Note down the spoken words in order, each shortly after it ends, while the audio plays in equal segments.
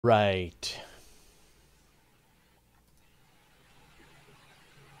Right.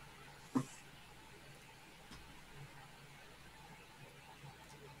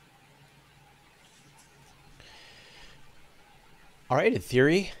 All right, in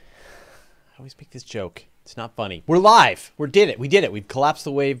theory, I always make this joke. It's not funny. We're live. We did it. We did it. We've collapsed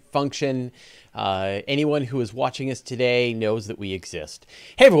the wave function. Anyone who is watching us today knows that we exist.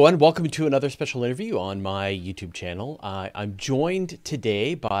 Hey, everyone. Welcome to another special interview on my YouTube channel. I'm joined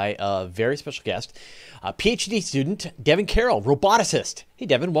today by a very special guest, a Ph.D. student, Devin Carroll, roboticist. Hey,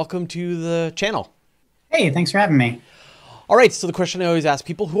 Devin. Welcome to the channel. Hey, thanks for having me. All right. So the question I always ask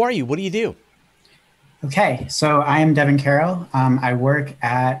people, who are you? What do you do? Okay, so I am Devin Carroll. I work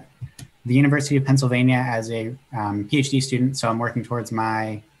at the University of Pennsylvania as a PhD student, so I'm working towards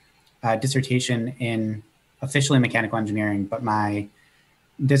my dissertation in officially mechanical engineering, but my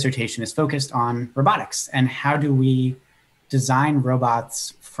dissertation is focused on robotics and how do we design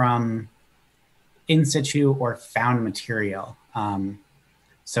robots from in situ or found material.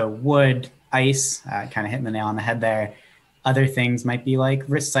 So wood, ice, kind of hitting the nail on the head there. Other things might be like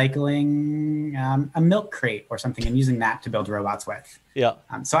recycling a milk crate or something and using that to build robots with. Yeah.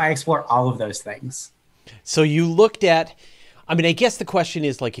 So I explore all of those things. So you looked at, I mean, I guess the question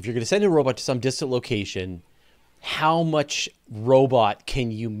is like, if you're going to send a robot to some distant location, how much robot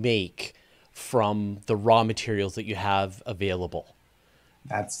can you make from the raw materials that you have available?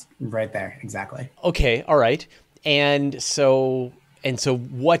 That's right there. Exactly. Okay. All right. And so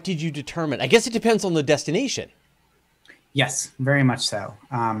what did you determine? I guess it depends on the destination. Yes, very much so.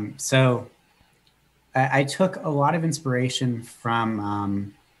 I took a lot of inspiration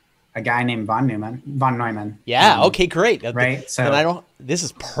from a guy named von Neumann. Yeah. Okay. Great. Right. So this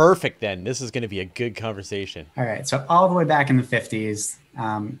is perfect. Then this is going to be a good conversation. All right. So all the way back in the 50s,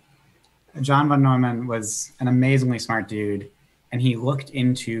 John von Neumann was an amazingly smart dude, and he looked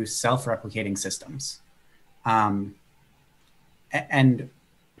into self-replicating systems, and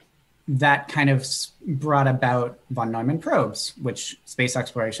that kind of brought about von Neumann probes, which space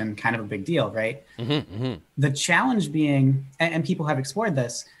exploration, kind of a big deal, right? Mm-hmm, mm-hmm. The challenge being, and people have explored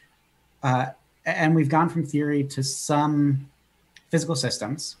this, and we've gone from theory to some physical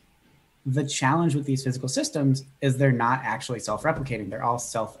systems. The challenge with these physical systems is they're not actually self-replicating. They're all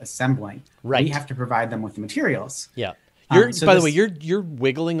self-assembling. Right. We have to provide them with the materials. Yeah. By the way, you're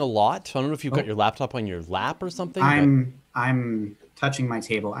wiggling a lot. So I don't know if you've got your laptop on your lap or something. I'm touching my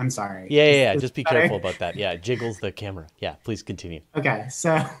table. I'm sorry. Yeah. Just be careful about that. Yeah, it jiggles the camera. Yeah, please continue. Okay,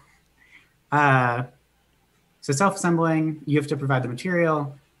 so self-assembling, you have to provide the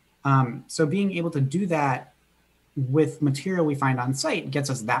material. So being able to do that with material we find on site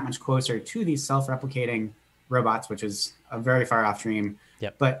gets us that much closer to these self-replicating robots, which is a very far off dream.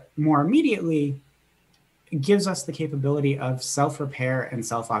 Yep. But more immediately, it gives us the capability of self-repair and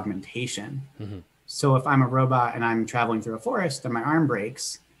self-augmentation. Mm-hmm. So if I'm a robot and I'm traveling through a forest and my arm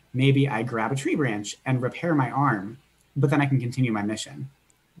breaks, maybe I grab a tree branch and repair my arm, but then I can continue my mission.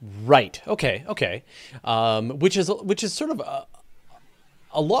 Right. Okay. Which is sort of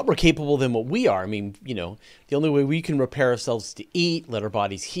a lot more capable than what we are. I mean, the only way we can repair ourselves is to eat, let our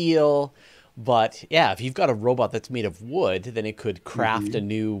bodies heal. But yeah, if you've got a robot that's made of wood, then it could craft a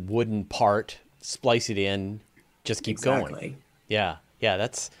new wooden part, splice it in, just keep going. Yeah,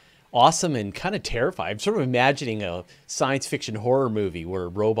 that's awesome and kind of terrifying. I'm sort of imagining a science fiction horror movie where a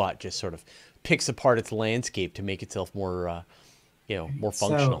robot just sort of picks apart its landscape to make itself more, more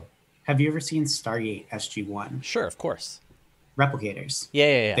functional. So, have you ever seen Stargate SG-1? Sure, of course. Replicators.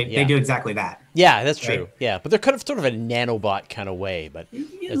 Yeah. They do exactly that. Yeah, that's true. Right? Yeah, but they're kind of sort of a nanobot kind of way, but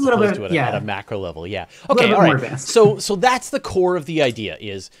a little bit at a macro level. Yeah. Okay. All right. So that's the core of the idea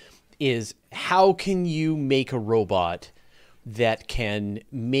is how can you make a robot that can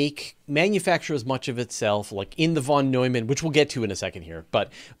manufacture as much of itself, like in the von Neumann, which we'll get to in a second here, but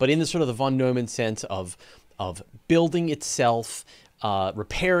in the sort of the von Neumann sense of building itself,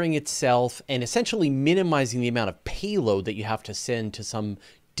 repairing itself, and essentially minimizing the amount of payload that you have to send to some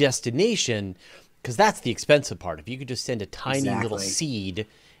destination, because that's the expensive part. If you could just send a tiny little seed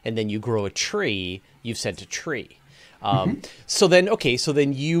and then you grow a tree, you've sent a tree. So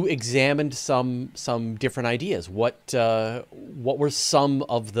then you examined some different ideas. What were some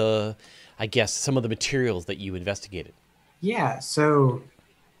of the materials that you investigated? Yeah, so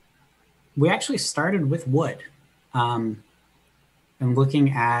we actually started with wood, and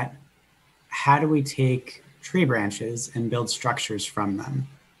looking at how do we take tree branches and build structures from them.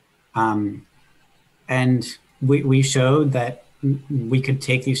 And we showed that we could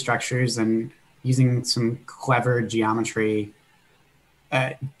take these structures and using some clever geometry,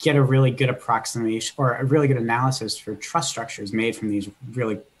 get a really good approximation or a really good analysis for truss structures made from these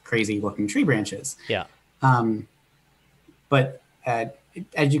really crazy looking tree branches. Yeah. But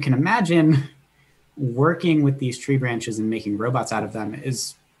as you can imagine, working with these tree branches and making robots out of them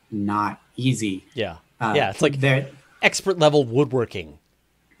is not easy. Yeah. It's like expert level woodworking.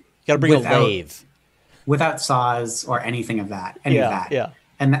 You got to bring a lathe. Without saws or anything of that. Yeah.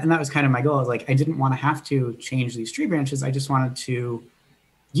 And that was kind of my goal. I was like, I didn't want to have to change these tree branches. I just wanted to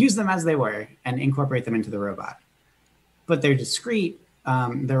use them as they were and incorporate them into the robot. But they're discrete.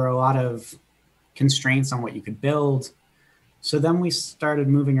 There were a lot of constraints on what you could build. So then we started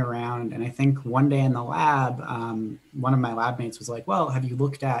moving around. And I think one day in the lab, one of my lab mates was like, well, have you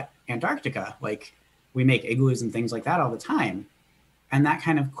looked at Antarctica? Like, we make igloos and things like that all the time. And that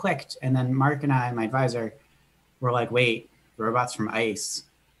kind of clicked. And then Mark and I, my advisor, were like, wait, robots from ice.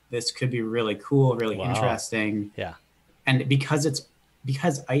 This could be really cool, really interesting. Yeah. And because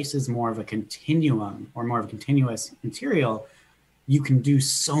ice is more of a continuum or more of a continuous material, you can do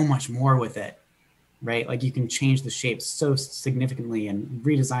so much more with it, right? Like you can change the shape so significantly and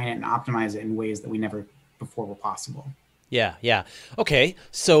redesign it and optimize it in ways that we never before were possible. Yeah. Okay.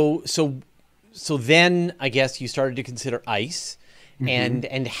 So then I guess you started to consider ice. Mm-hmm.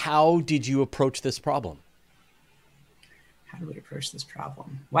 And how did you approach this problem? How do we approach this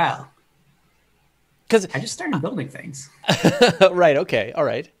problem? Well, because I just started building things. Right. Okay. All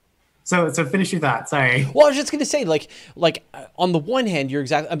right. So finish your thought. Sorry. Well, I was just going to say, like on the one hand, you're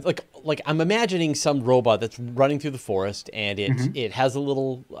exactly like I'm imagining some robot that's running through the forest and it has a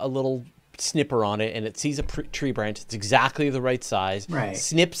little snipper on it and it sees a tree branch. It's exactly the right size. Right.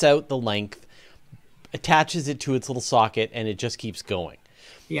 Snips out the length, attaches it to its little socket, and it just keeps going.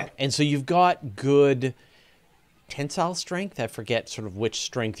 Yeah. And so you've got good tensile strength. I forget sort of which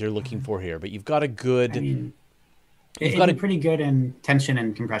strength you're looking for here, but you've got a good. I mean, it's pretty good in tension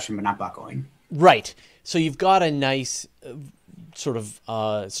and compression, but not buckling. Right. So you've got a nice sort of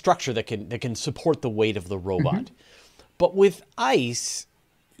structure that can support the weight of the robot. Mm-hmm. But with ice,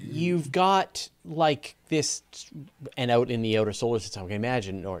 you've got like this, and out in the outer solar system, I can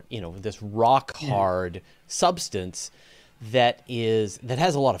imagine, or this rock hard substance that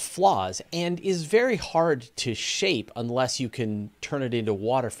has a lot of flaws and is very hard to shape unless you can turn it into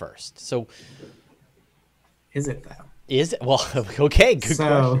water first. So is it though? Is it? Well, okay, good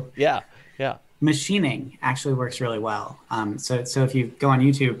question. Yeah. Machining actually works really well. So if you go on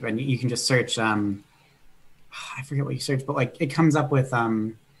YouTube and you can just search, I forget what you search, but like it comes up with,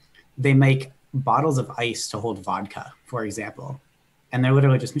 they make bottles of ice to hold vodka, for example, and they're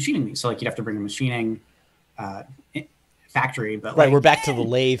literally just machining these. So like you'd have to bring a machining factory, but right, we're back to the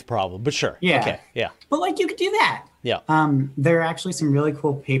lathe problem, but sure. Yeah. Okay. Yeah. But like you could do that. Yeah. There are actually some really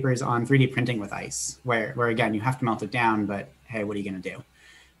cool papers on 3D printing with ice, where again you have to melt it down, but hey, what are you going to do?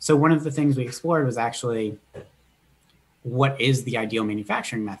 So one of the things we explored was actually, what is the ideal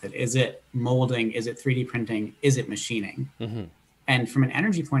manufacturing method? Is it molding? Is it 3D printing? Is it machining? Mm-hmm. And from an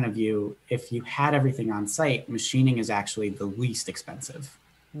energy point of view, if you had everything on site, machining is actually the least expensive.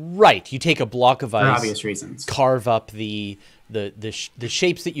 Right. You take a block of ice, for obvious reasons, carve up the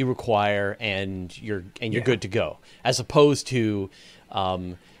shapes that you require, and you're good to go. As opposed to,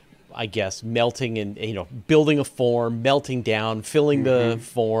 I guess, melting and building a form, melting down, filling the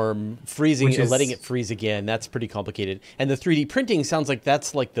form, freezing, letting it freeze again. That's pretty complicated. And the 3D printing sounds like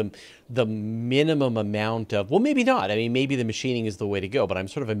that's like the minimum amount of, well, maybe not. I mean, maybe the machining is the way to go, but I'm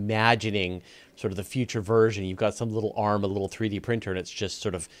sort of imagining sort of the future version. You've got some little arm, a little 3D printer, and it's just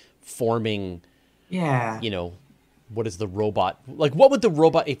sort of forming, what is the robot? Like, what would the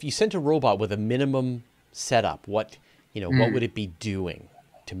robot, if you sent a robot with a minimum setup, what would it be doing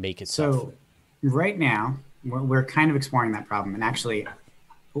to make it? So right now, we're kind of exploring that problem. And actually,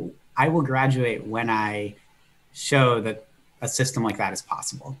 I will graduate when I show that a system like that is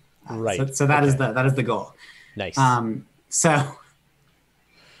possible. Right. So that is the goal. Nice. So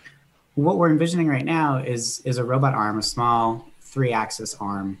what we're envisioning right now is a robot arm, a small 3-axis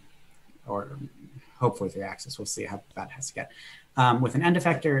arm, or hopefully 3-axis. We'll see how that has to get, with an end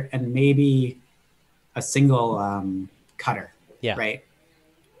effector and maybe a single cutter. Yeah. Right.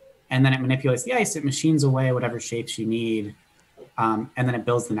 And then it manipulates the ice. It machines away whatever shapes you need, and then it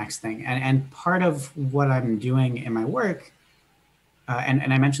builds the next thing. And part of what I'm doing in my work,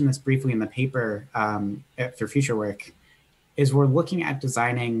 and I mentioned this briefly in the paper for future work, is we're looking at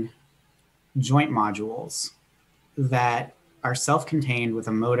designing joint modules that are self-contained with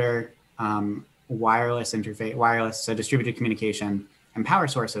a motor, wireless interface, so distributed communication and power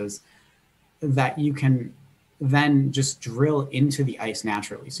sources that you can then just drill into the ice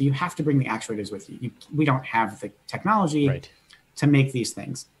naturally. So you have to bring the actuators with you. We don't have the technology to make these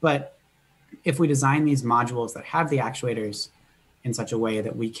things. But if we design these modules that have the actuators, in such a way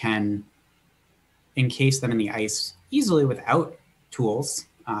that we can encase them in the ice easily without tools,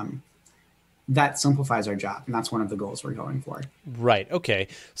 that simplifies our job. And that's one of the goals we're going for. Right. Okay.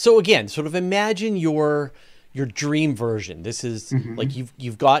 So again, sort of imagine your dream version. This is like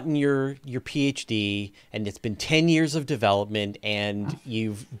you've gotten your PhD, and it's been 10 years of development, and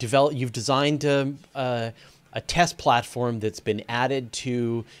you've designed a test platform that's been added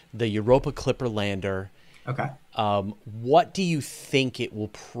to the Europa Clipper lander. Okay. What do you think it will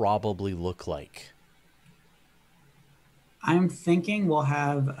probably look like? I'm thinking we'll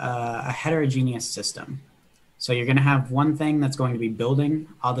have a heterogeneous system. So you're going to have one thing that's going to be building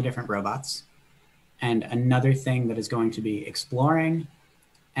all the different robots, and another thing that is going to be exploring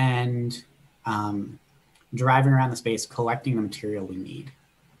and driving around the space, collecting the material we need.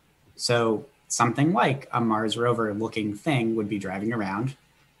 So something like a Mars rover looking thing would be driving around.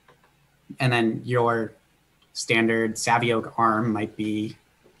 And then your standard Savvy Oak arm might be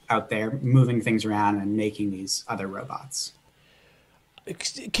out there moving things around and making these other robots.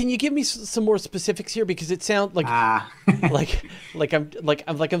 Can you give me some more specifics here? Because it sounds like I'm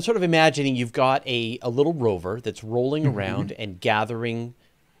sort of imagining you've got a little rover that's rolling around and gathering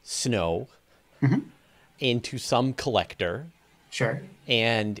snow into some collector. Sure.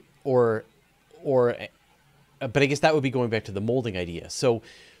 But I guess that would be going back to the molding idea. So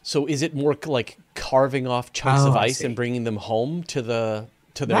is it more like carving off chunks of ice and bringing them home to the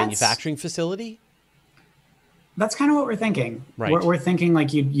manufacturing facility? That's kind of what we're thinking. Right. We're thinking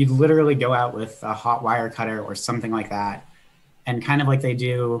like you'd literally go out with a hot wire cutter or something like that, and kind of like they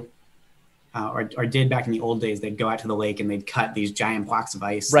do or did back in the old days, they'd go out to the lake and they'd cut these giant blocks of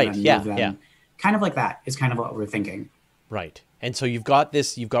ice. Right. And then Yeah. move them. Yeah. Kind of like that is kind of what we're thinking. Right. And so you've got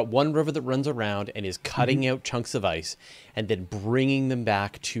one river that runs around and is cutting out chunks of ice and then bringing them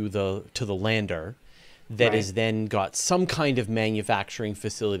back to the lander that is then got some kind of manufacturing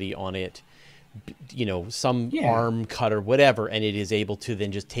facility on it, some arm cutter, whatever, and it is able to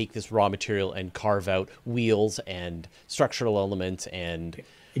then just take this raw material and carve out wheels and structural elements and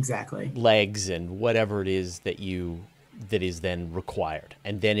legs and whatever it is that is then required.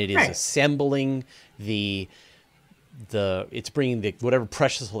 And then it is assembling it's bringing whatever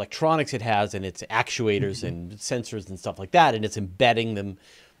precious electronics it has and its actuators and sensors and stuff like that, and it's embedding them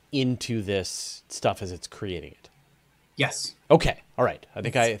into this stuff as it's creating it. Yes. Okay. All right. I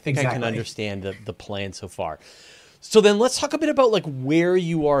think I can understand the plan so far. So then let's talk a bit about like where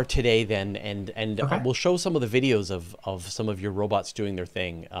you are today then, and we'll show some of the videos of some of your robots doing their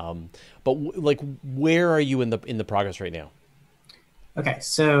thing. But where are you in the progress right now? Okay.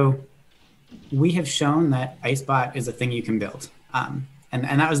 So we have shown that IceBot is a thing you can build. And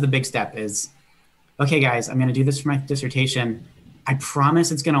that was the big step is, okay, guys, I'm going to do this for my dissertation. I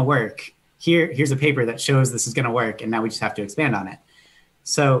promise it's going to work. Here's a paper that shows this is going to work, and now we just have to expand on it.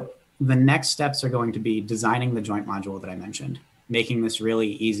 So the next steps are going to be designing the joint module that I mentioned, making this really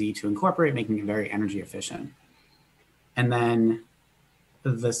easy to incorporate, making it very energy efficient. And then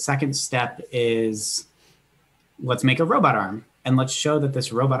the second step is let's make a robot arm, and let's show that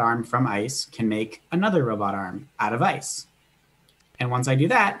this robot arm from ice can make another robot arm out of ice. And once I do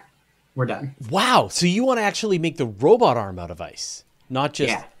that, we're done. Wow. So you want to actually make the robot arm out of ice, not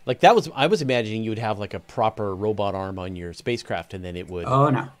just like that was, I was imagining you would have like a proper robot arm on your spacecraft and then it would. Oh,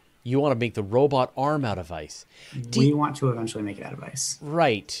 no. You want to make the robot arm out of ice. We want to eventually make it out of ice.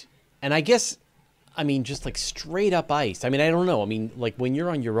 Right. And I guess, just like straight up ice. I don't know. Like when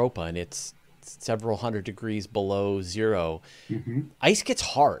you're on Europa and it's several hundred degrees below zero, ice gets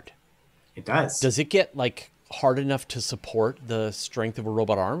hard. It does. Does it get like hard enough to support the strength of a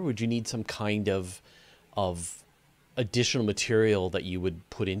robot arm? Or would you need some kind of additional material that you would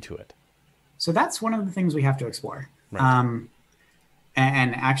put into it? So that's one of the things we have to explore. Right.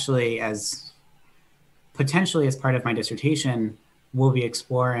 And actually, as potentially as part of my dissertation, we'll be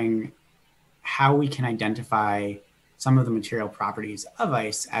exploring how we can identify some of the material properties of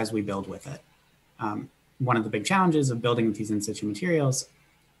ice as we build with it. One of the big challenges of building with these in situ materials,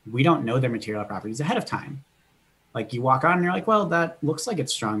 we don't know their material properties ahead of time. Like you walk on and you're like, well, that looks like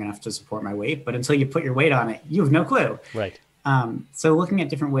it's strong enough to support my weight, but until you put your weight on it, you have no clue. Right. So looking at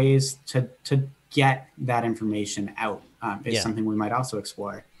different ways to get that information out is something we might also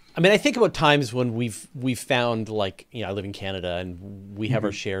explore. I think about times when we've found, like, I live in Canada and we have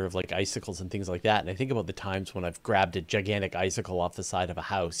our share of like icicles and things like that. And I think about the times when I've grabbed a gigantic icicle off the side of a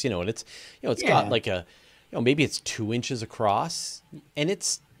house, and it's got like maybe it's 2 inches across and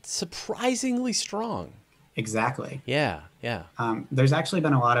it's surprisingly strong. Exactly. Yeah. Yeah. There's actually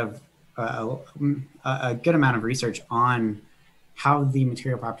been a lot of a good amount of research on how the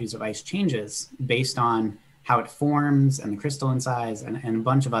material properties of ice changes based on how it forms and the crystalline size and a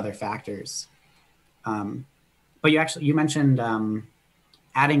bunch of other factors. But you mentioned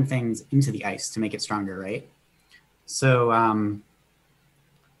adding things into the ice to make it stronger, right? So,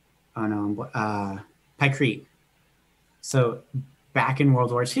 Pykrete. So back in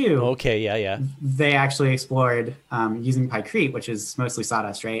World War II, okay, yeah, they actually explored using Pykrete, which is mostly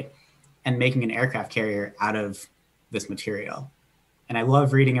sawdust, right? And making an aircraft carrier out of this material. And I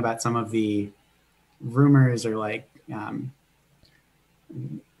love reading about some of the rumors or like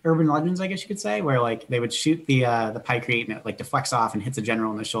urban legends, I guess you could say, where like they would shoot the Pykrete and it like deflects off and hits a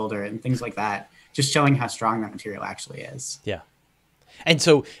general in the shoulder and things like that, just showing how strong that material actually is. Yeah. And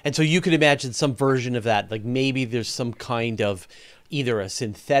so you could imagine some version of that, like maybe there's some kind of either a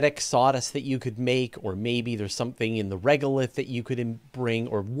synthetic sawdust that you could make, or maybe there's something in the regolith that you could bring,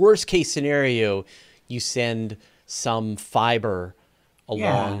 or worst case scenario, you send some fiber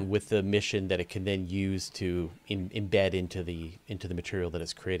along with the mission that it can then use to embed into the material that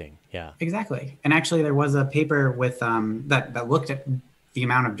it's creating. Yeah, exactly. And actually there was a paper with that looked at the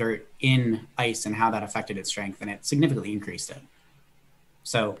amount of dirt in ice and how that affected its strength, and it significantly increased it.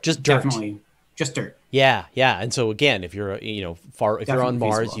 So just dirt. Definitely just dirt. Yeah. And so again, if you're you're on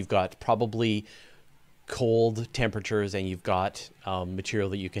Mars, feasible. You've got probably cold temperatures and you've got material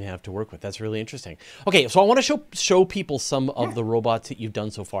that you can have to work with. That's really interesting. Okay, so I want to show people some of the robots that you've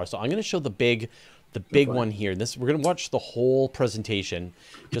done so far. So I'm going to show the big one here. We're going to watch the whole presentation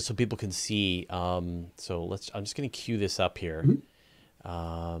just so people can see. I'm just going to cue this up here.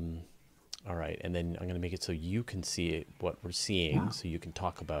 All right, and then I'm going to make it so you can see it, what we're seeing, so you can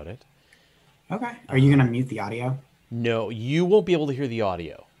talk about it. Okay. Are you going to mute the audio? No, you won't be able to hear the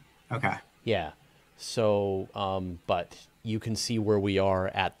audio. Okay. Yeah. So, but you can see where we are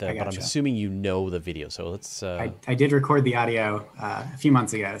at the, but I'm assuming you know the video. So let's... I did record the audio a few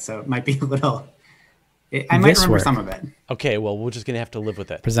months ago, so it might be a little... I might remember some of it. Okay, well, we're just going to have to live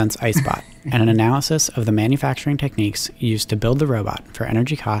with it. Presents IceBot, and an analysis of the manufacturing techniques used to build the robot for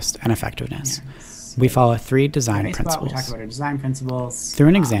energy cost and effectiveness. We follow 3 design principles. We talk about our design principles. Through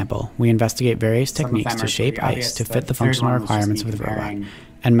an example, we investigate various techniques to shape ice to fit the functional requirements of the robot,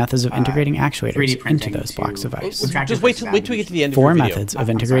 and methods of integrating actuators into those blocks of ice. Just wait till we get to the end of the video. 4 video. methods of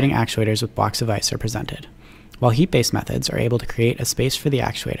integrating actuators with blocks of ice are presented. While heat-based methods are able to create a space for the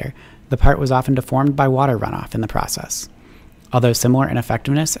actuator, the part was often deformed by water runoff in the process. Although similar in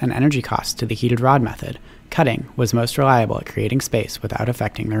effectiveness and energy cost to the heated rod method, cutting was most reliable at creating space without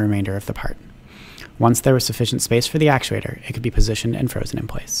affecting the remainder of the part. Once there was sufficient space for the actuator, it could be positioned and frozen in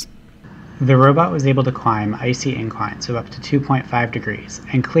place. The robot was able to climb icy inclines of up to 2.5 degrees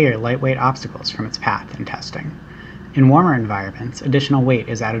and clear lightweight obstacles from its path in testing. In warmer environments, additional weight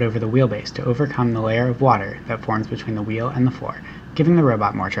is added over the wheelbase to overcome the layer of water that forms between the wheel and the floor, giving the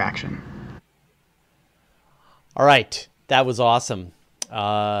robot more traction. All right, that was awesome.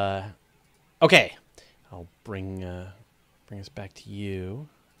 Okay, I'll bring us back to you.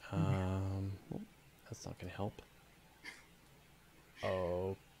 That's not going to help.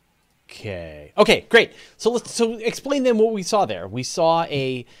 Okay, great. So so explain then what we saw there. We saw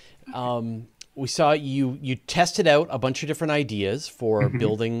you tested out a bunch of different ideas for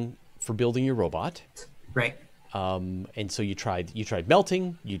building your robot. Right. And so you tried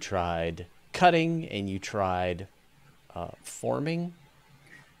melting, you tried cutting, and you tried forming.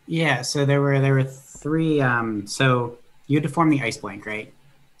 Yeah, so there were 3 so you had to form the ice blank, right?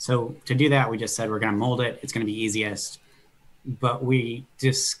 So to do that, we just said we're going to mold it. It's going to be easiest. But we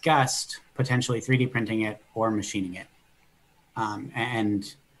discussed potentially 3D printing it or machining it.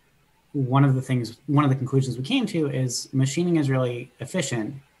 And one of the conclusions we came to is machining is really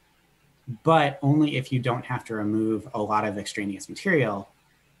efficient, but only if you don't have to remove a lot of extraneous material.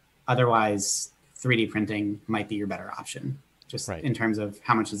 Otherwise, 3D printing might be your better option, just in terms of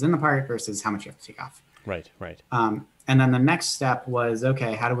how much is in the part versus how much you have to take off. Right. And then the next step was,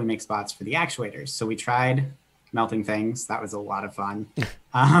 okay, how do we make spots for the actuators? So we tried melting things. That was a lot of fun.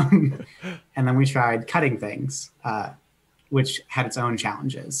 And then we tried cutting things, which had its own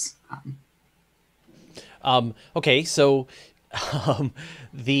challenges. Okay, so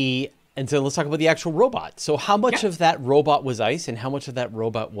let's talk about the actual robot. So how much of that robot was ice and how much of that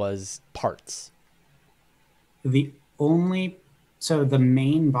robot was parts? The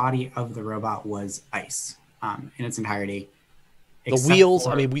main body of the robot was ice in its entirety. The wheels,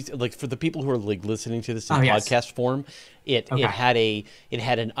 I mean, for the people who are listening to this in podcast form, it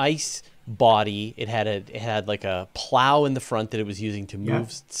had an ice body. It had like a plow in the front that it was using to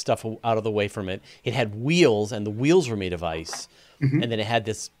move stuff out of the way from it. It had wheels, and the wheels were made of ice. And then it had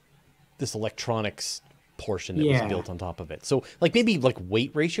this electronics portion that was built on top of it. So like maybe like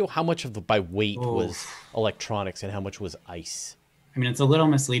weight ratio, how much of the by weight was electronics and how much was ice? I mean, it's a little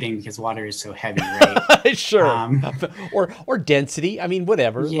misleading because water is so heavy, right? Sure. Or density. I mean,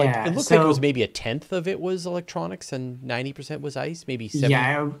 whatever. Yeah, like it looked like it was maybe a tenth of it was electronics and 90% was ice, maybe 70.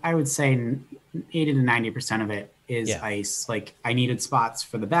 Yeah, I would say 80 to 90% of it is ice. Like I needed spots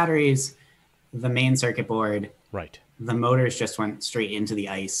for the batteries, the main circuit board. Right. The motors just went straight into the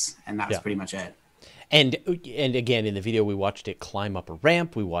ice, and that was pretty much it. And again, in the video, we watched it climb up a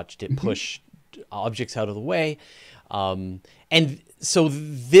ramp. We watched it push objects out of the way. And so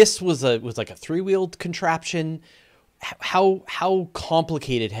this was like a 3-wheeled contraption. How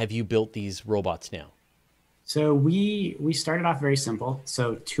complicated have you built these robots now? So we started off very simple.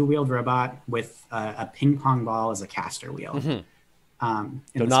 So 2-wheeled robot with a ping pong ball as a caster wheel. So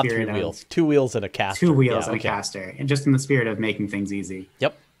not 3 wheels, 2 wheels and a caster. 2 wheels and a caster, and just in the spirit of making things easy.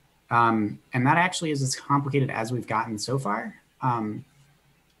 Yep. And that actually is as complicated as we've gotten so far.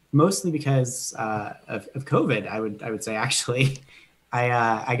 Mostly because of COVID, I would say actually,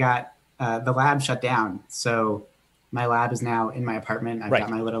 I got the lab shut down. So my lab is now in my apartment. I've got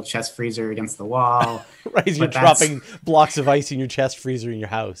my little chest freezer against the wall. Right, you're dropping blocks of ice in your chest freezer in your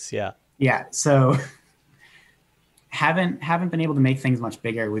house. Yeah. Yeah. So haven't been able to make things much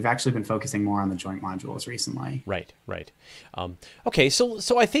bigger. We've actually been focusing more on the joint modules recently. Right. Okay.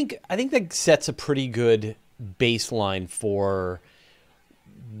 So I think that sets a pretty good baseline for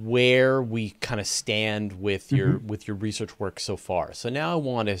where we kind of stand with your research work so far. So now I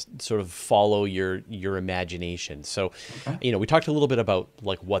want to sort of follow your imagination. So, we talked a little bit about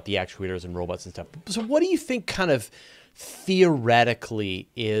like what the actuators and robots and stuff. So what do you think kind of theoretically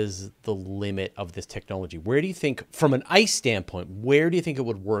is the limit of this technology? Where do you think, from an ice standpoint, where do you think it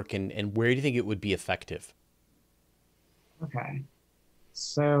would work and where do you think it would be effective? Okay.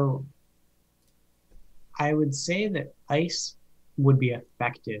 So I would say that ice would be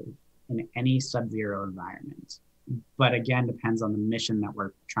effective in any sub-zero environment, but again, depends on the mission that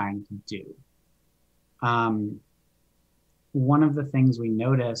we're trying to do. One of the things we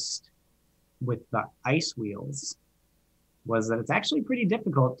noticed with the ice wheels was that it's actually pretty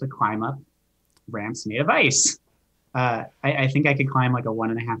difficult to climb up ramps made of ice. I think I could climb like a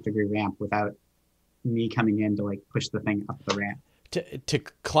 1.5 degree ramp without me coming in to like push the thing up the ramp. To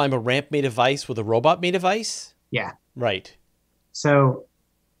climb a ramp made of ice with a robot made of ice? Yeah. Right. So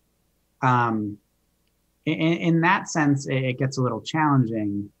in that sense, it gets a little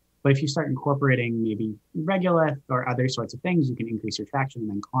challenging. But if you start incorporating maybe regolith or other sorts of things, you can increase your traction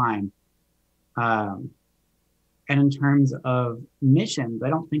and then climb. And in terms of missions, I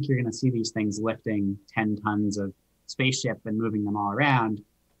don't think you're going to see these things lifting 10 tons of spaceship and moving them all around.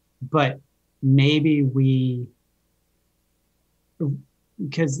 But maybe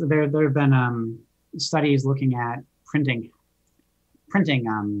because there have been studies looking at printing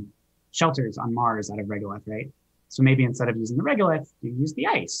shelters on Mars out of regolith, right? So maybe instead of using the regolith, you use the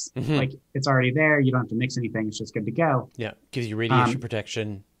ice. Like it's already there. You don't have to mix anything. It's just good to go. Yeah. Gives you radiation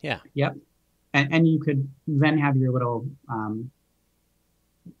protection. Yeah. Yep. And you could then have your little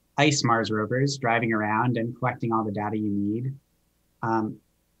ice Mars rovers driving around and collecting all the data you need.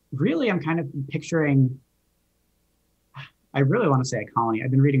 Really, I'm kind of picturing, I really want to say a colony.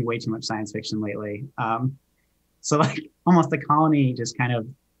 I've been reading way too much science fiction lately. So like almost a colony just kind of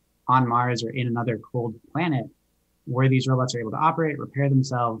on Mars or in another cold planet where these robots are able to operate, repair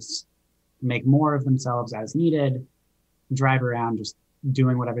themselves, make more of themselves as needed, drive around just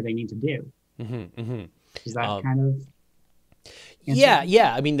doing whatever they need to do. Is that kind of answer?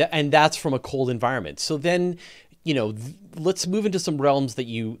 Yeah. I mean, and that's from a cold environment. So then, let's move into some realms that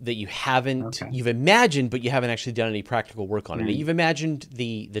you haven't you've imagined, but you haven't actually done any practical work on it. You've imagined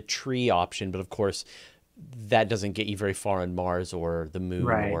the tree option, but of course, that doesn't get you very far on Mars or the Moon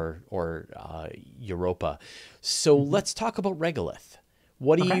or Europa. So let's talk about regolith.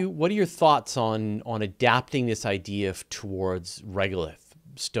 What are your thoughts on adapting this idea towards regolith?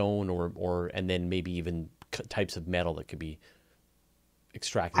 Stone or and then maybe even types of metal that could be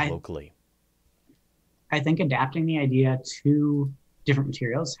extracted locally. I think adapting the idea to different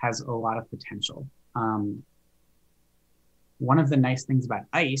materials has a lot of potential. One of the nice things about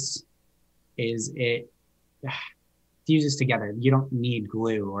ice is it fuses together. You don't need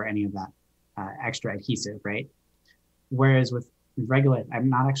glue or any of that extra adhesive, right? Whereas with regolith, I'm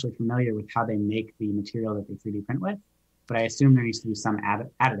not actually familiar with how they make the material that they 3D print with, but I assume there needs to be some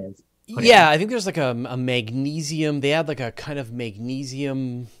additive. Yeah, I think there's like a magnesium. They add like a kind of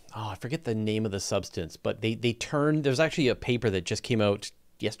magnesium. Oh, I forget the name of the substance, but they turn. There's actually a paper that just came out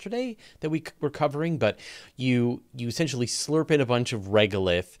yesterday that we were covering, but you essentially slurp in a bunch of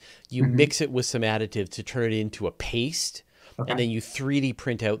regolith, you mix it with some additives to turn it into a paste, and then you 3D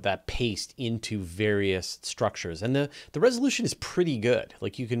print out that paste into various structures. And the resolution is pretty good.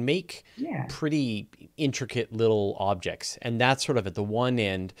 Like you can make pretty intricate little objects, and that's sort of at the one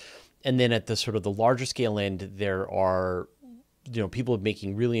end. And then at the sort of the larger scale end, there are, people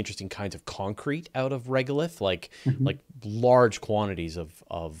making really interesting kinds of concrete out of regolith, like large quantities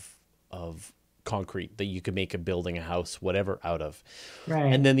of concrete that you could make a building, a house, whatever out of.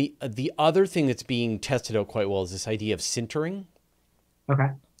 Right. And then the other thing that's being tested out quite well is this idea of sintering. Okay.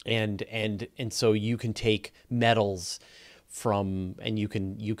 And so you can take metals and you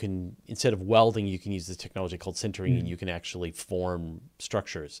can instead of welding, you can use this technology called sintering, and you can actually form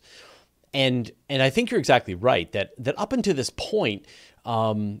structures. And I think you're exactly right that up until this point, a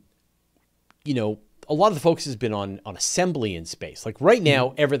lot of the focus has been on assembly in space. Like right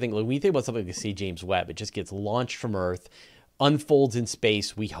now, everything, like when you think about something like, say, James Webb, it just gets launched from Earth, unfolds in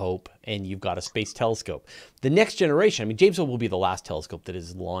space, we hope, and you've got a space telescope. The next generation, I mean, James Webb will be the last telescope that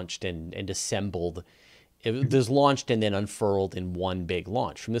is launched and assembled. It was launched and then unfurled in one big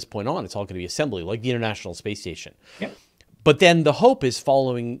launch. From this point on, it's all going to be assembly, like the International Space Station. Yep. But then the hope is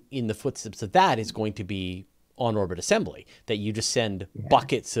following in the footsteps of that is going to be on-orbit assembly, that you just send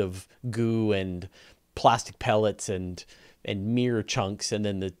buckets of goo and plastic pellets and mirror chunks, and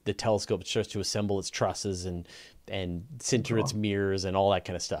then the telescope starts to assemble its trusses and sinter its mirrors and all that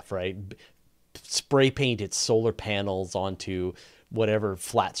kind of stuff, right? Spray paint its solar panels onto whatever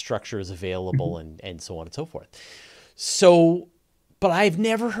flat structure is available and so on and so forth. So, but I've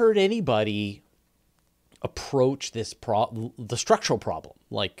never heard anybody approach this the structural problem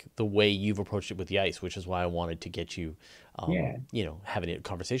like the way you've approached it with the ice, which is why I wanted to get you, having a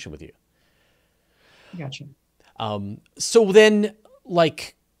conversation with you. Gotcha. So then,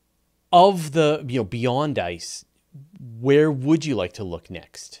 like, of the, beyond ice, where would you like to look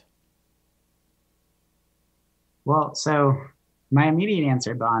next? Well, so my immediate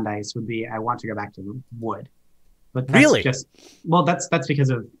answer beyond ice would be I want to go back to wood. But that's really? That's because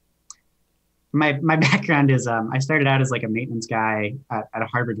of my background is I started out as like a maintenance guy at a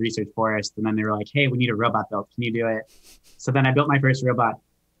Harvard research forest, and then they were like, hey, we need a robot built. Can you do it? So then I built my first robot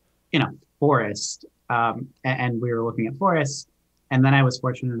in a forest, and we were looking at forests. And then I was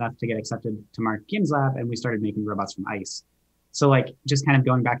fortunate enough to get accepted to Mark Gim's lab, and we started making robots from ice. So like just kind of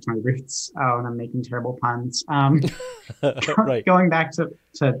going back to my roots. Oh, and I'm making terrible puns. Right. Going back to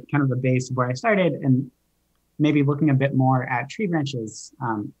kind of the base of where I started, and maybe looking a bit more at tree branches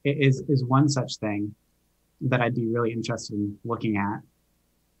is one such thing that I'd be really interested in looking at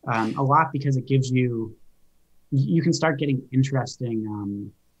a lot, because it gives you can start getting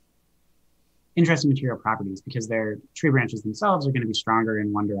interesting material properties, because their tree branches themselves are going to be stronger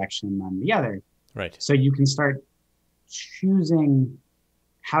in one direction than the other. Right. So you can start choosing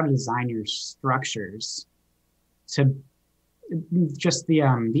how to design your structures to just the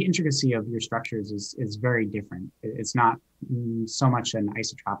intricacy of your structures is very different. It's not so much an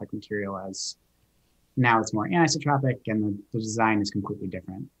isotropic material as now it's more anisotropic, and the design is completely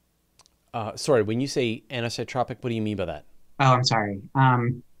different. Sorry, when you say anisotropic, what do you mean by that? Oh, I'm sorry.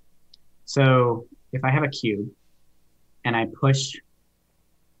 So if I have a cube and I push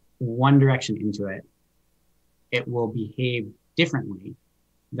one direction into it, it will behave differently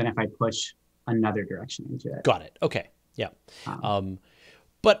than if I push another direction into it. Got it. Okay. Yeah.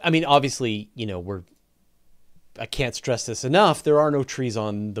 But I mean, obviously, I can't stress this enough. There are no trees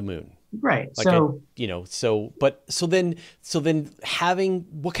on the moon. Right. Like so then having,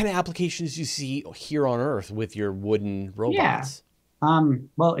 what kind of applications do you see here on Earth with your wooden robots? Yeah.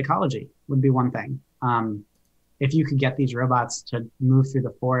 Well, ecology would be one thing. If you could get these robots to move through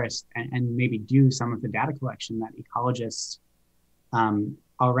the forest and maybe do some of the data collection that ecologists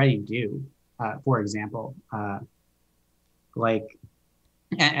already do, for example,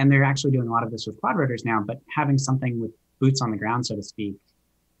 and they're actually doing a lot of this with quad rotors now, but having something with boots on the ground, so to speak,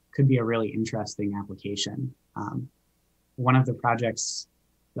 could be a really interesting application. One of the projects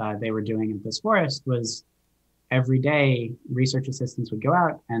they were doing in this forest was every day research assistants would go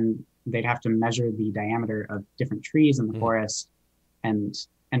out and they'd have to measure the diameter of different trees in the forest and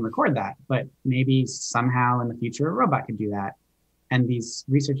record that. But maybe somehow in the future, a robot could do that. And these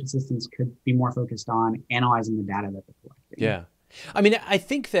research assistants could be more focused on analyzing the data that they're collecting. Yeah. I mean, I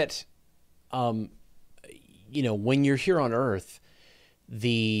think that, when you're here on Earth,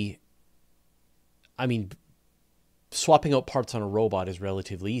 swapping out parts on a robot is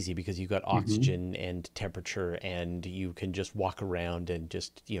relatively easy because you've got oxygen and temperature, and you can just walk around and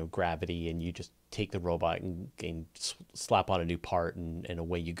just, you know, gravity, and you just take the robot and slap on a new part, and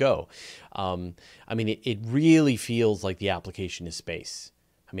away you go. I mean, it really feels like the application is space.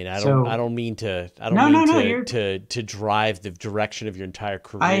 I mean, I don't mean to drive the direction of your entire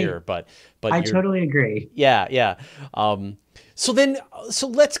career, but I totally agree. Yeah, yeah. So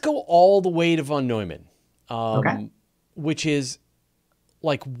let's go all the way to von Neumann. Okay. Which is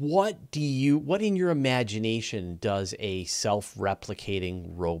like, what in your imagination does a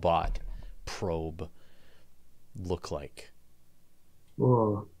self-replicating robot probe look like?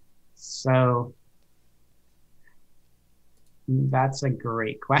 Ooh, so that's a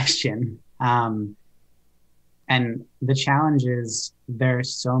great question. And the challenge is there are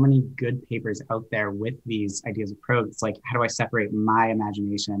so many good papers out there with these ideas of probes. It's like, how do I separate my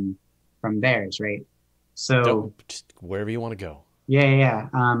imagination from theirs, right? So just wherever you want to go. Yeah.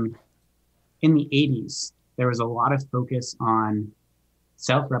 In the 80s, there was a lot of focus on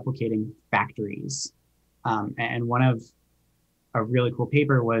self-replicating factories. And one of a really cool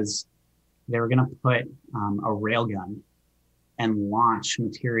paper was they were going to put a railgun and launch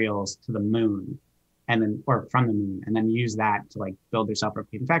materials to the moon, or from the moon, and then use that to like build their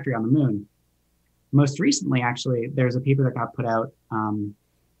self-replicating factory on the moon. Most recently, actually, there's a paper that got put out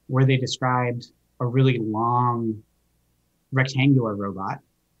where they described a really long rectangular robot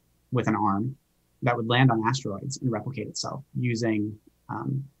with an arm that would land on asteroids and replicate itself using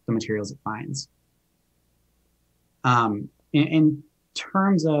the materials it finds. In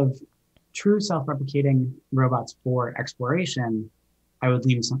terms of true self-replicating robots for exploration, I would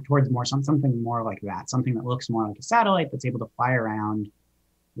lean towards something more like that, something that looks more like a satellite that's able to fly around,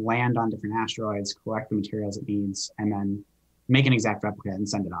 land on different asteroids, collect the materials it needs, and then make an exact replica and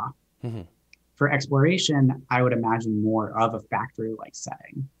send it off. Mm-hmm. For exploration, I would imagine more of a factory-like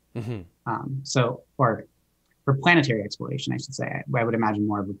setting. Or for planetary exploration, I should say, I would imagine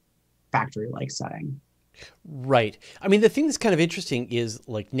more of a factory-like setting. Right. I mean, the thing that's kind of interesting is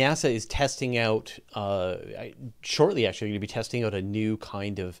like NASA is testing out, shortly actually going to be testing out a new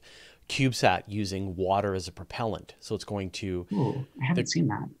kind of CubeSat using water as a propellant. So it's going to. Ooh, I haven't seen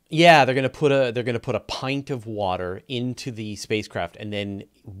that. Yeah, they're going to put a pint of water into the spacecraft, and then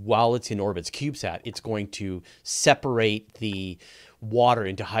while it's in orbit, CubeSat, it's going to separate the water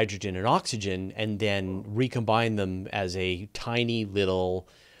into hydrogen and oxygen, and then recombine them as a tiny little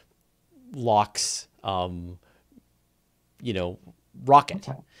LOX, rocket.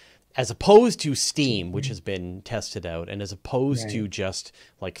 Okay. As opposed to steam, which has been tested out, and as opposed to just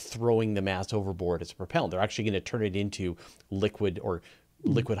like throwing the mass overboard as a propellant, they're actually going to turn it into liquid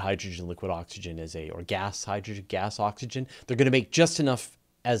hydrogen, liquid oxygen or gas hydrogen, gas oxygen. They're going to make just enough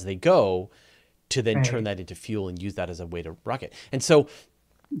as they go to then turn that into fuel and use that as a way to rocket. And so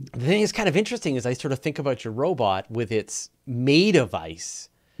the thing that's kind of interesting is I sort of think about your robot with it's made of ice,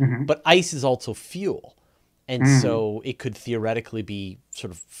 but ice is also fuel. And so it could theoretically be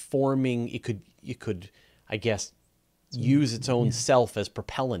sort of forming, it could, I guess, use its own self as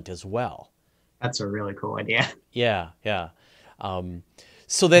propellant as well. That's a really cool idea. Yeah.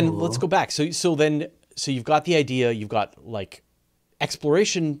 So then let's go back. So you've got the idea, you've got like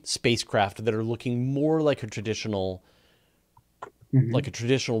exploration spacecraft that are looking more like a traditional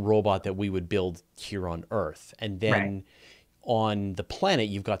robot that we would build here on Earth. And then on the planet,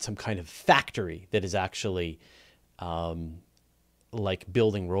 you've got some kind of factory that is actually like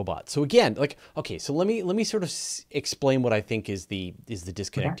building robots. So again, like, okay, so let me sort of explain what I think is the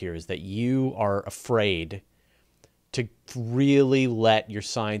disconnect here, is that you are afraid to really let your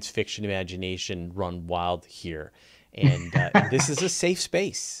science fiction imagination run wild here. And this is a safe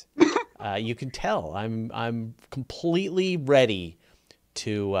space. You can tell I'm completely ready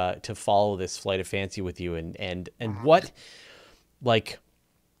to follow this flight of fancy with you, and what, like,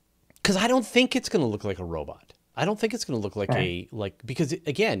 because I don't think it's going to look like a robot. I don't think it's going to look like because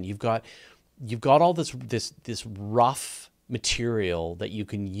again, you've got all this rough material that you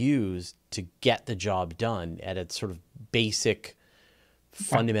can use to get the job done at a sort of basic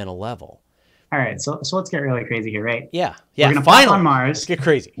fundamental level. All right, so let's get really crazy here, right? Yeah. We're gonna fly on Mars. Let's get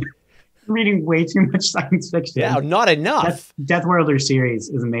crazy. Reading way too much science fiction. Yeah, not enough. Death Worlder series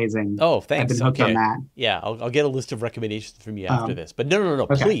is amazing. Oh, thanks. I've been hooked on that. Yeah, I'll get a list of recommendations from you after this. But no,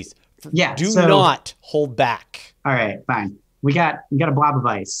 okay. Please. Yeah. Do not hold back. All right, fine. We got a blob of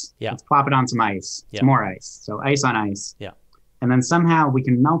ice. Yeah. Let's plop it on some ice. Some more ice. So ice on ice. Yeah. And then somehow we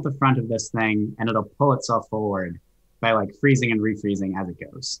can melt the front of this thing, and it'll pull itself forward by like freezing and refreezing as it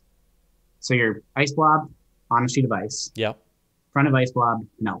goes. So your ice blob on a sheet of ice. Yep. Front of ice blob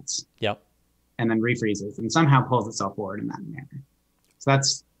melts. Yep. and then refreezes and somehow pulls itself forward in that manner. So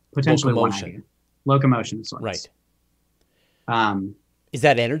that's potentially one idea. Locomotion of sorts. Right. Is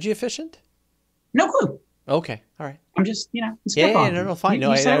that energy efficient? No clue. Okay. All right. I'm just, no, fine.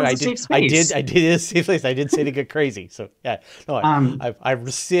 No, I did a safe place. I did say to get crazy. So yeah, no, I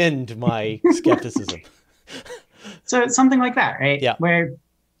rescind my skepticism. So it's something like that, right? Yeah. Where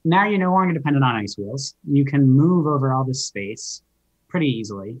now you're no longer dependent on ice wheels. You can move over all this space pretty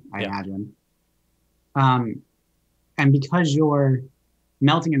easily, I imagine. And because you're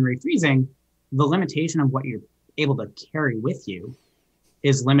melting and refreezing, the limitation of what you're able to carry with you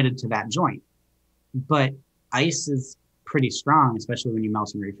is limited to that joint. But ice is pretty strong, especially when you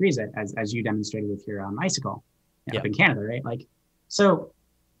melt and refreeze it, as you demonstrated with your icicle up in Canada, right? Like, so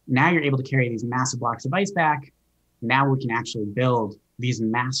now you're able to carry these massive blocks of ice back. Now we can actually build these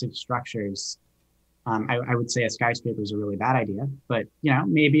massive structures. I would say a skyscraper is a really bad idea, but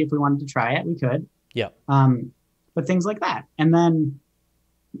maybe if we wanted to try it, we could. Yeah. But things like that. And then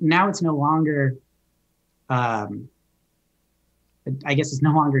now it's no longer, I guess it's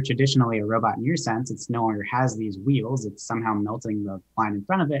no longer traditionally a robot in your sense. It's no longer has these wheels. It's somehow melting the line in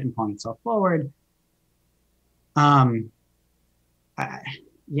front of it and pulling itself forward. I'm trying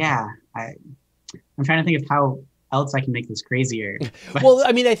to think of how else I can make this crazier. Well,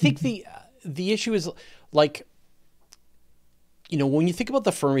 I mean, I think the issue is like, when you think about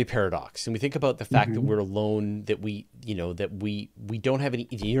the Fermi paradox and we think about the fact that we're alone, that we don't have any,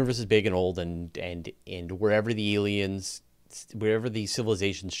 the universe is big and old and wherever the aliens, wherever the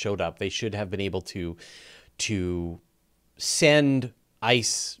civilizations showed up, they should have been able to send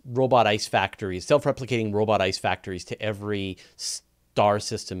robot ice factories, self-replicating robot ice factories to every star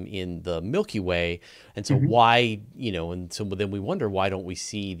system in the Milky Way. And so why, and so then we wonder, why don't we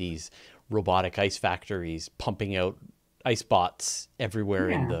see these robotic ice factories pumping out ice bots everywhere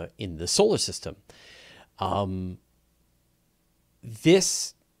in the solar system?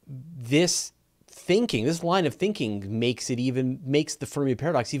 This line of thinking makes the Fermi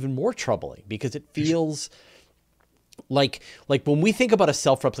paradox even more troubling, because it feels like when we think about a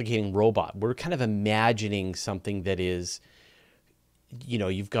self-replicating robot, we're kind of imagining something that is,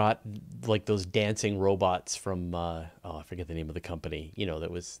 you've got like those dancing robots from I forget the name of the company,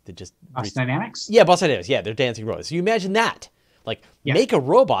 Boston Dynamics? Yeah, Boston Dynamics. Yeah, they're dancing robots. So you imagine that. Make a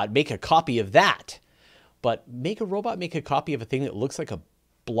robot, make a copy of that. But make a robot, make a copy of a thing that looks like a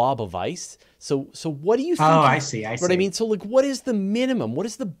blob of ice. So what do you think? Oh, I see. What I mean? So what is the minimum? What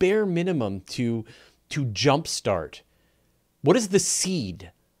is the bare minimum to jumpstart? What is the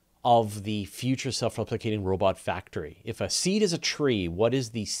seed of the future self-replicating robot factory? If a seed is a tree, what is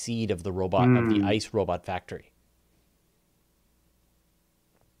the seed of the robot, of the ice robot factory?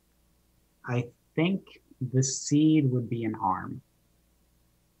 I think the seed would be an arm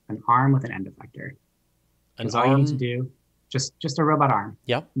with an end effector. All you need to do, just a robot arm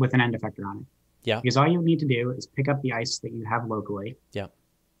with an end effector on it. Yeah. Because all you need to do is pick up the ice that you have locally,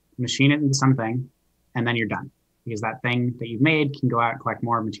 machine it into something, and then you're done. Because that thing that you've made can go out and collect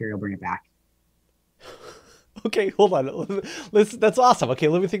more material, bring it back. Okay, hold on. That's awesome. Okay,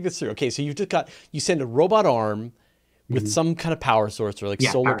 let me think this through. Okay, so you send a robot arm with some kind of power source or like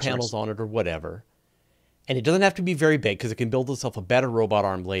solar panels on it or whatever. And it doesn't have to be very big because it can build itself a better robot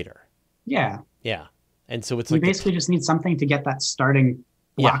arm later. Yeah. Yeah. And so it's you basically just need something to get that starting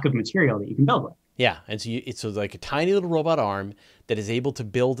block of material that you can build with. Yeah. And so it's like a tiny little robot arm that is able to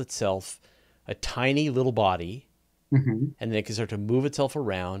build itself a tiny little body. And then it can start to move itself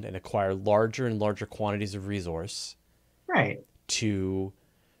around and acquire larger and larger quantities of resource, to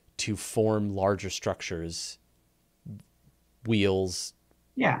form larger structures, wheels,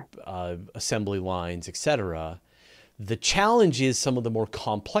 assembly lines, etc. The challenge is some of the more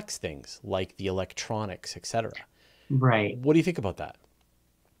complex things like the electronics, etc. Right. What do you think about that?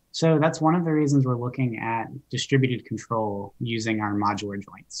 So that's one of the reasons we're looking at distributed control using our modular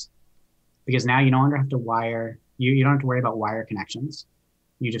joints, because now you no longer have to wire. You don't have to worry about wire connections.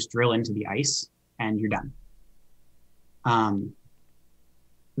 You just drill into the ice and you're done.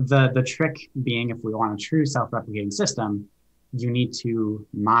 The trick being, if we want a true self-replicating system, you need to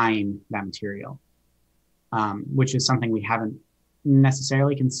mine that material, which is something we haven't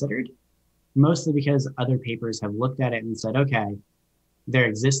necessarily considered, mostly because other papers have looked at it and said, okay, there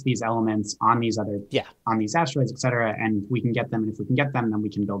exist these elements on these on these asteroids, et cetera, and we can get them. And if we can get them, then we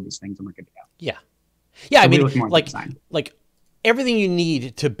can build these things and we're good to go. Yeah. Yeah, I mean, like everything you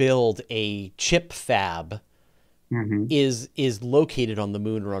need to build a chip fab is located on the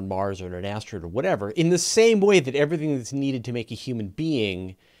moon or on Mars or on an asteroid or whatever, in the same way that everything that's needed to make a human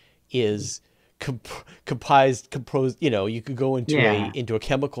being is composed, you could go into a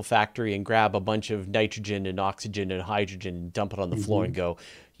chemical factory and grab a bunch of nitrogen and oxygen and hydrogen and dump it on the floor and go,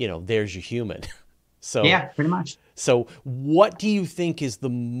 there's your human. So yeah, pretty much. So what do you think is the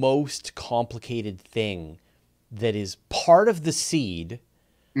most complicated thing that is part of the seed,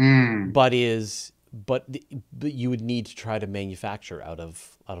 but you would need to try to manufacture out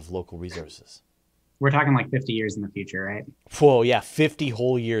of local resources? We're talking like 50 years in the future, right? Whoa, yeah, 50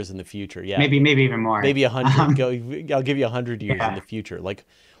 whole years in the future. Yeah, maybe even more. Maybe 100. I'll give you 100 years in the future. Like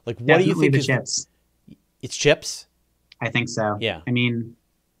what do you think the is chips? It's chips. I think so. Yeah. I mean,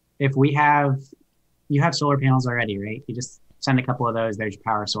 if you have solar panels already, right? You just send a couple of those. There's your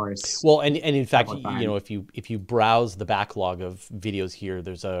power source. Well, and in fact, if you browse the backlog of videos here,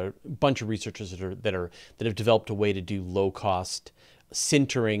 there's a bunch of researchers that have developed a way to do low cost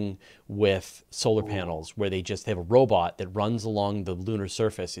sintering with solar panels, where they have a robot that runs along the lunar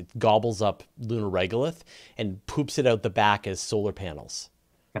surface. It gobbles up lunar regolith and poops it out the back as solar panels.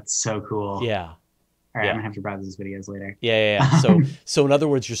 That's so cool. Yeah. All right, I'm gonna have to browse these videos later. Yeah. So in other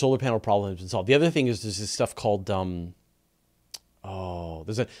words, your solar panel problem has been solved. The other thing is there's this stuff called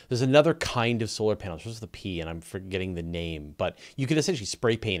there's another kind of solar panel. It starts with a P, and I'm forgetting the name, but you can essentially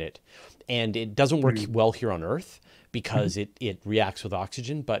spray paint it, and it doesn't work well here on Earth because it reacts with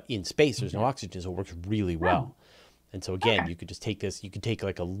oxygen, but in space there's no oxygen, so it works really well. And so again, you could just take this, you could take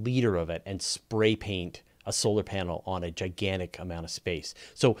like a liter of it and spray paint a solar panel on a gigantic amount of space.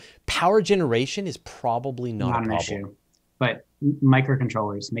 So power generation is probably not a problem. Issue, but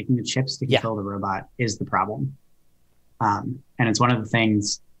microcontrollers, making the chips to control the robot, is the problem. And it's one of the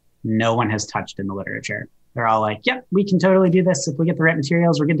things no one has touched in the literature. They're all like, yep, we can totally do this. If we get the right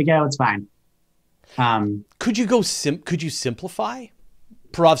materials, we're good to go. It's fine. Could you simplify?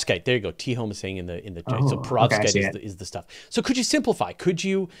 Perovskite, there you go. T-Home is saying in the chat. So perovskite is the stuff. So could you simplify? Could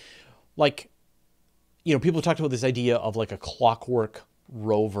you, people talked about this idea of like a clockwork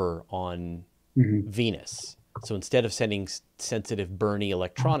rover on Venus. So instead of sending sensitive, burny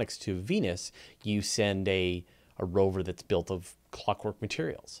electronics to Venus, you send a rover that's built of clockwork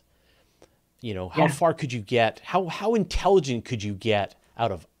materials. How far could you get? How intelligent could you get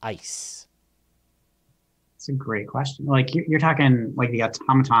out of ice? It's a great question. Like you're talking like the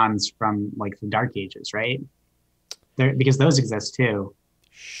automatons from like the Dark Ages, right? Because those exist too.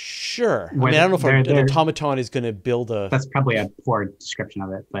 Sure. I mean, I don't know if an automaton is going to build a. That's probably a poor description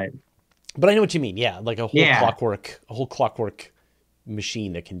of it, but I know what you mean. Yeah, like a whole clockwork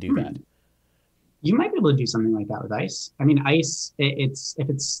machine that can do that. You might be able to do something like that with ice. I mean, ice. If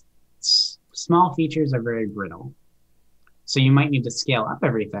it's small features are very brittle, so you might need to scale up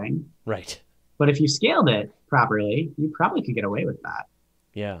everything. Right. But if you scaled it properly, you probably could get away with that.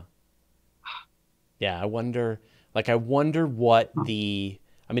 Yeah. Yeah. I wonder what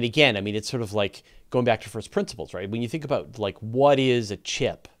it's sort of like going back to first principles, right? When you think about like, what is a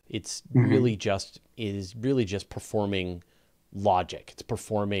chip? It's really just performing logic. It's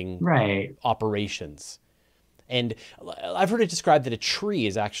performing operations. And I've heard it described that a tree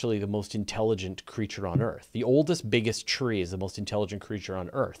is actually the most intelligent creature on Earth. The oldest, biggest tree is the most intelligent creature on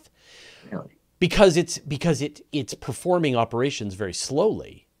Earth. Really? Because it's performing operations very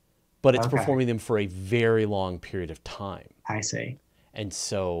slowly, but it's performing them for a very long period of time. I see. And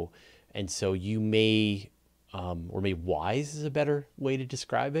so you may, or maybe wise is a better way to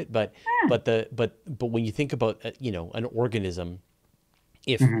describe it. But when you think about an organism,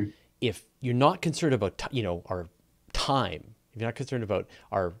 if you're not concerned about our time, if you're not concerned about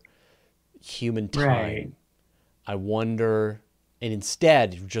our human time, I wonder. And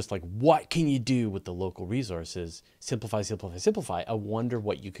instead, you're just like, what can you do with the local resources? Simplify. I wonder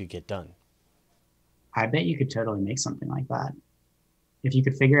what you could get done. I bet you could totally make something like that. If you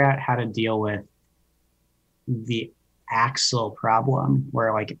could figure out how to deal with the axle problem,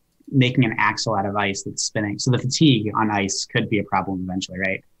 where like making an axle out of ice that's spinning. So the fatigue on ice could be a problem eventually,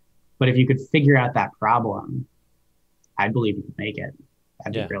 right? But if you could figure out that problem, I believe you could make it.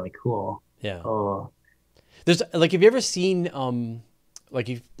 That'd be really cool. Yeah. Oh. There's have you ever seen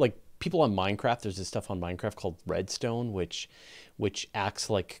people on Minecraft? There's this stuff on Minecraft called redstone, which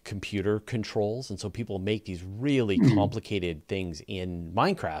acts like computer controls, and so people make these really complicated things in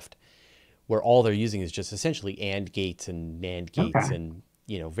Minecraft, where all they're using is just essentially AND gates and NAND gates and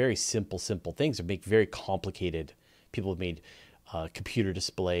very simple things that make very complicated. People have made computer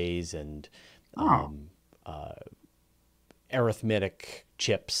displays and arithmetic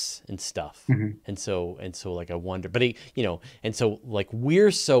chips and stuff. And so like I wonder, but and so like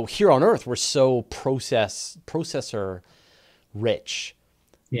we're so here on Earth, we're so processor rich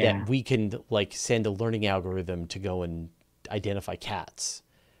that we can like send a learning algorithm to go and identify cats.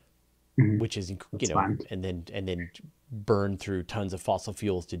 which is, fun. and then burn through tons of fossil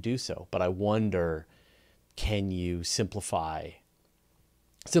fuels to do so. But I wonder, can you simplify,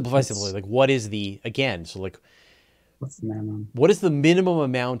 like what is the, again, so like, what's the minimum? What is the minimum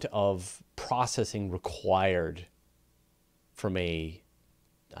amount of processing required from a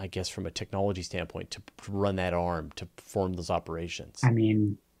technology standpoint to run that arm, to perform those operations? I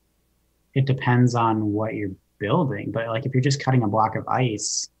mean, it depends on what you're building, but like if you're just cutting a block of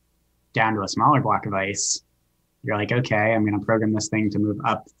ice down to a smaller block of ice, you're like, okay, I'm going to program this thing to move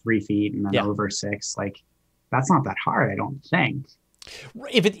up 3 feet and then over 6. Like, that's not that hard, I don't think.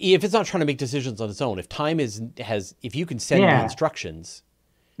 If it's not trying to make decisions on its own, if time if you can send the instructions.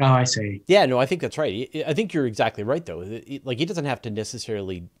 Oh, I see. Yeah, no, I think that's right. I think you're exactly right, though. Like, he doesn't have to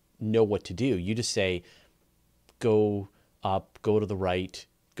necessarily know what to do. You just say, go up, go to the right,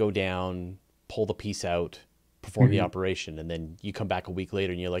 go down, pull the piece out, perform the operation, and then you come back a week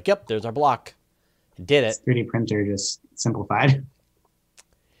later and you're like, yep, there's our block. Did it. 3D printer just simplified.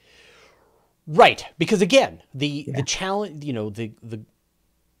 Right, because again, the challenge, the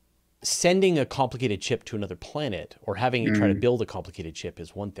sending a complicated chip to another planet or having to try to build a complicated chip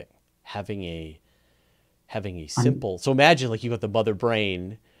is one thing. Having a simple, so imagine like you got the mother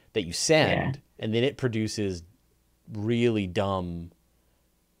brain that you send, and then it produces really dumb,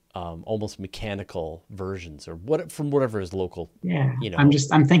 almost mechanical versions or from whatever is local. Yeah,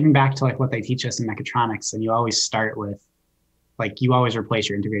 I'm thinking back to like what they teach us in mechatronics, and you always start with, like, you always replace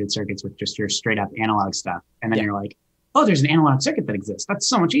your integrated circuits with just your straight up analog stuff. And then you're like, oh, there's an analog circuit that exists. That's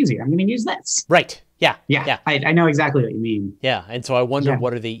so much easier. I'm going to use this. Right. Yeah. I know exactly what you mean. Yeah. And so I wonder,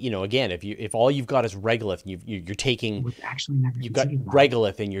 what are the, again, if all you've got is regolith and you're taking, you've got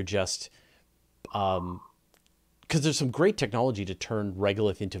regolith and you're just, because there's some great technology to turn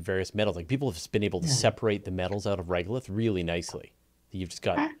regolith into various metals. Like, people have been able to separate the metals out of regolith really nicely. You've just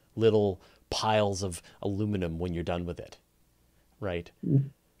got little piles of aluminum when you're done with it. Right.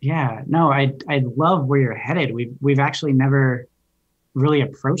 Yeah, no, I love where you're headed. We've actually never really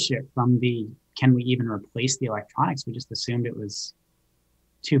approached it from the, can we even replace the electronics? We just assumed it was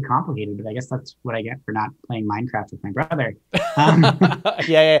too complicated, but I guess that's what I get for not playing Minecraft with my brother.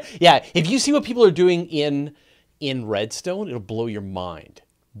 Yeah. If you see what people are doing in Redstone, it'll blow your mind.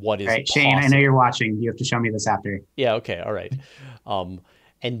 What is right, possible. Shane, I know you're watching. You have to show me this after. Yeah, okay, all right.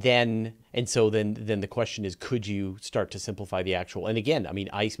 And so then the question is, could you start to simplify the actual, and again, I mean,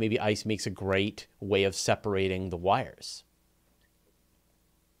 maybe ice makes a great way of separating the wires.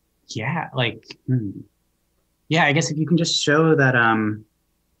 Yeah, like, yeah, I guess if you can just show that,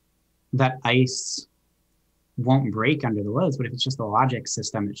 that ice won't break under the loads, but if it's just a logic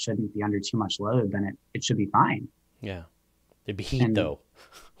system, it shouldn't be under too much load, then it should be fine. Yeah. It'd be heat though,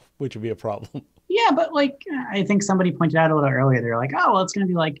 which would be a problem. Yeah, but like, I think somebody pointed out a little earlier, they're like, oh, well, it's going to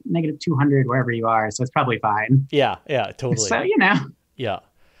be like -200 wherever you are, so it's probably fine. Yeah, totally. So, Yeah.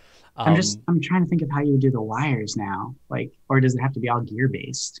 I'm trying to think of how you would do the wires now, like, or does it have to be all gear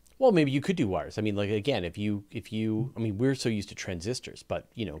based? Well, maybe you could do wires. I mean, like, again, if you, I mean, we're so used to transistors, but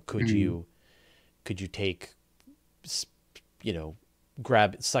could you take, suck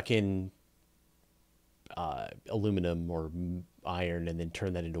in aluminum or iron and then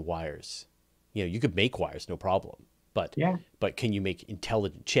turn that into wires? You could make wires, no problem. But can you make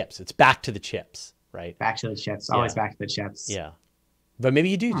intelligent chips? It's back to the chips, right? Back to the chips. Always back to the chips. Yeah. But maybe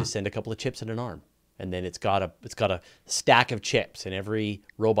you do just send a couple of chips in an arm, and then it's got a stack of chips, and every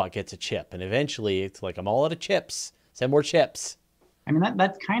robot gets a chip, and eventually it's like, I'm all out of chips. Send more chips. I mean,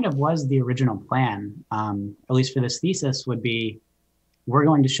 that kind of was the original plan, at least for this thesis, would be, we're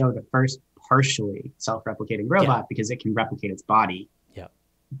going to show the first partially self-replicating robot because it can replicate its body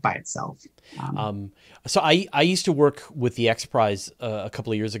by itself. So I used to work with the X Prize a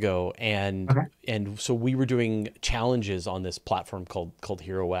couple of years ago, and so we were doing challenges on this platform called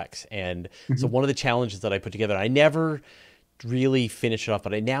Hero X, and so one of the challenges that I put together, I never really finished it off,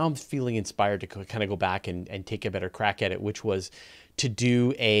 but now I'm feeling inspired to kind of go back and take a better crack at it, which was to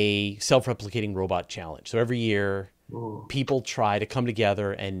do a self-replicating robot challenge. So every year, people try to come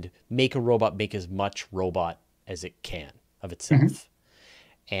together and make a robot make as much robot as it can of itself.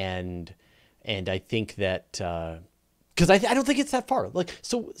 And I think that, because I don't think it's that far. Like,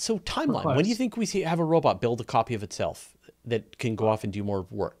 so timeline, when do you think we have a robot build a copy of itself that can go off and do more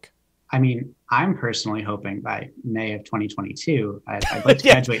work? I mean, I'm personally hoping by May of 2022, I'd like to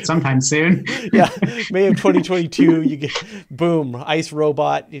graduate sometime soon. May of 2022, you get, boom, ice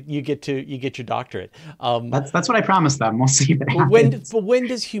robot, you get your doctorate. That's what I promised them. We'll see if it happens. But when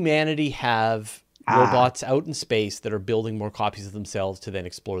does humanity have robots out in space that are building more copies of themselves to then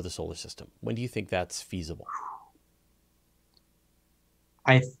explore the solar system? When do you think that's feasible?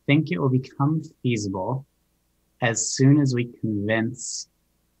 I think it will become feasible as soon as we convince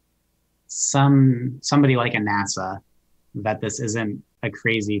somebody like a NASA that this isn't a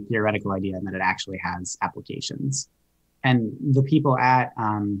crazy theoretical idea and that it actually has applications. And the people at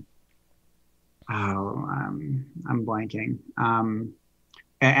I'm blanking.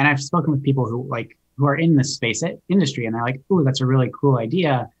 And I've spoken with people who are in the space industry, and they're like, "Ooh, that's a really cool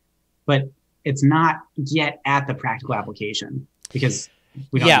idea," but it's not yet at the practical application because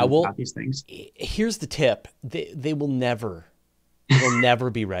we don't know about these things. Here's the tip: they will never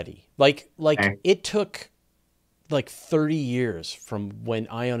be ready. Like okay. It took like 30 years from when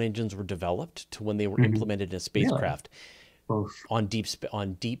ion engines were developed to when they were implemented in a spacecraft on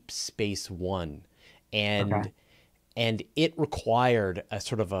Deep Space One, and it required a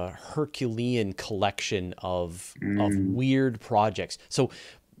sort of a Herculean collection of weird projects. So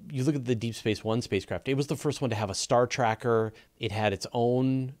you look at the Deep Space One spacecraft, it was the first one to have a star tracker. It had its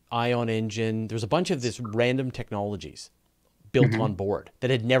own ion engine. There's a bunch of this random technologies built on board that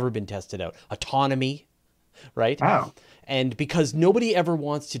had never been tested out. Autonomy, right? Oh. And because nobody ever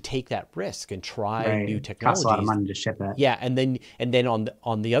wants to take that risk and try new technologies. It costs a lot of money to ship it. Yeah, and then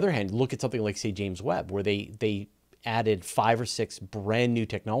on the other hand, look at something like, say, James Webb, where they added 5 or 6 brand new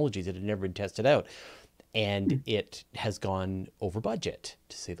technologies that had never been tested out. And it has gone over budget,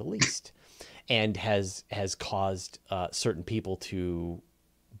 to say the least, and has caused certain people to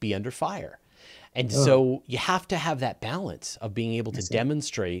be under fire. And so you have to have that balance of being able to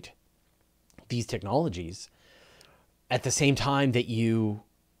demonstrate these technologies at the same time that you're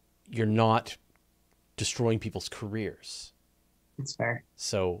not destroying people's careers. That's fair.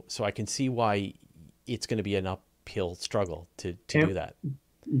 So I can see why it's going to be an uphill struggle to do that.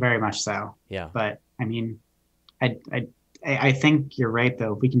 Very much so. Yeah. But I mean, I think you're right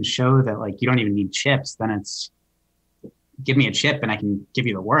though. If we can show that like you don't even need chips, then it's give me a chip and I can give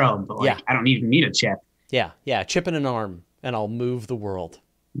you the world. But like I don't even need a chip. Yeah. Yeah. Chip in an arm and I'll move the world.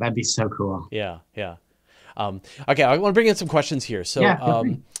 That'd be so cool. Yeah. Yeah. Okay, I want to bring in some questions here.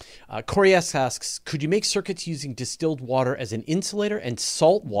 So Corey S. asks, could you make circuits using distilled water as an insulator and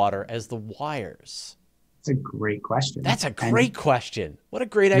salt water as the wires? That's a great question. That's a great question. What a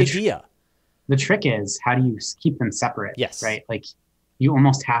great idea. The trick is, how do you keep them separate? Yes. Right? Like you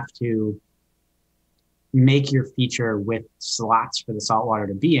almost have to make your feature with slots for the salt water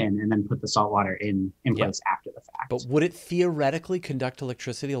to be in and then put the salt water in place after the fact. But would it theoretically conduct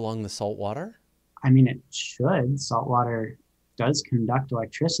electricity along the salt water? I mean, it should. Salt water does conduct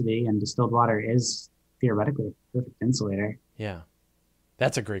electricity, and distilled water is theoretically a perfect insulator. Yeah.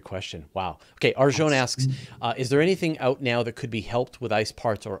 That's a great question. Wow. Okay, Arjun asks, is there anything out now that could be helped with ice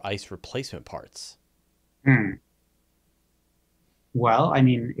parts or ice replacement parts? Well, I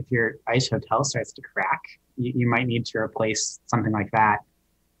mean, if your ice hotel starts to crack, you might need to replace something like that.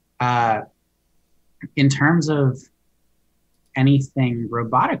 In terms of anything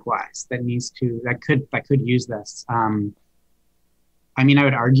robotic wise that could use this. I mean, I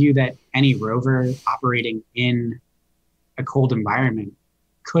would argue that any rover operating in a cold environment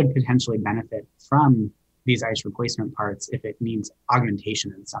could potentially benefit from these ice replacement parts if it needs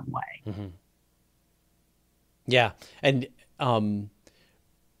augmentation in some way. Mm-hmm. Yeah. And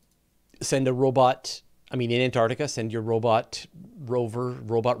send a robot, I mean, in Antarctica, send your your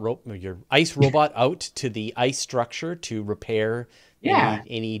ice robot out to the ice structure to repair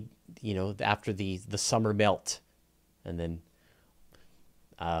any after the summer melt. And then,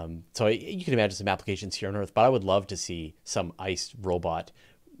 so you can imagine some applications here on Earth, but I would love to see some ice robot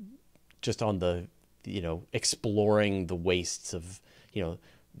just on the, exploring the wastes of,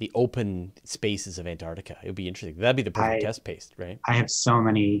 the open spaces of Antarctica. It would be interesting. That'd be the perfect test paste, right? I have so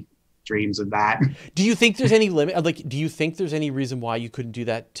many dreams of that. Do you think there's any limit? Like, do you think there's any reason why you couldn't do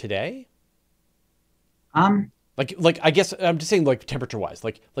that today? Like I guess I'm just saying, like temperature wise,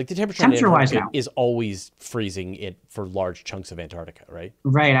 like the temperature in Antarctica is always freezing it for large chunks of Antarctica, right?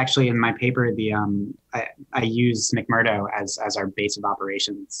 Right. Actually, in my paper, I use McMurdo as our base of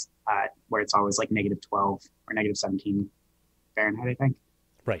operations, where it's always like -12 or -17 Fahrenheit, I think.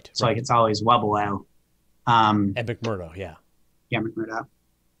 Right. So like it's always well below. And McMurdo, yeah. Yeah, McMurdo.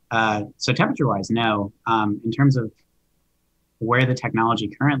 So temperature-wise, no. In terms of where the technology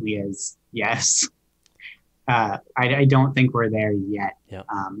currently is, yes. I don't think we're there yet. Yeah.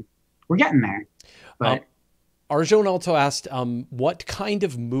 We're getting there. But Arjun also asked, what kind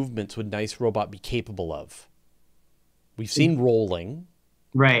of movements would Nice Robot be capable of? We've seen rolling.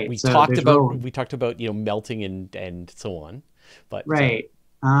 Right. We talked about melting and so on. But right.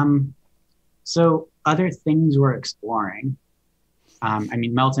 So other things we're exploring. I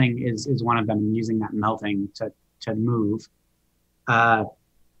mean, melting is one of them, using that melting to move. Uh,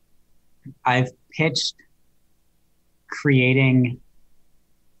 I've pitched creating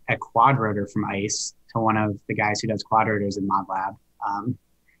a quadrotor from ice to one of the guys who does quadrotors in Mod Lab.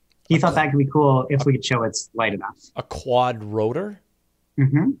 He thought that could be cool if we could show it's light enough. A quad rotor?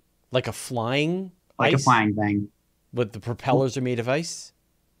 Mm-hmm. Like a flying Like ice? a flying thing. But the propellers are made of ice?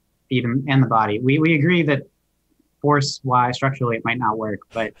 Even and the body. We agree that force-wise, structurally, it might not work,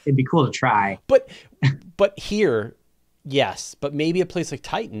 but it'd be cool to try. But here, yes. But maybe a place like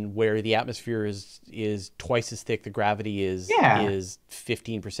Titan, where the atmosphere is twice as thick, the gravity is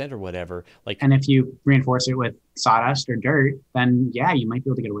 15% or whatever. And if you reinforce it with sawdust or dirt, then yeah, you might be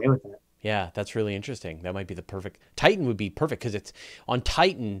able to get away with it. Yeah, that's really interesting. That might be the perfect. Titan would be perfect because it's on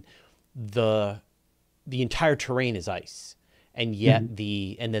Titan, the entire terrain is ice, and yet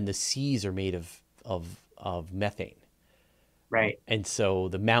and then the seas are made of methane. Right. And so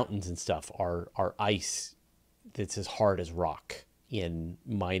the mountains and stuff are ice that's as hard as rock in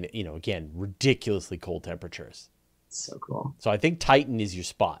again, ridiculously cold temperatures. So cool. So I think Titan is your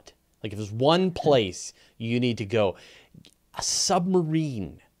spot. Like if there's one place you need to go, a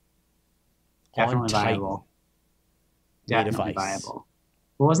submarine Definitely on Titan. Viable. Definitely viable.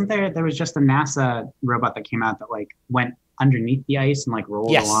 Well, wasn't there was just a NASA robot that came out that like went underneath the ice and like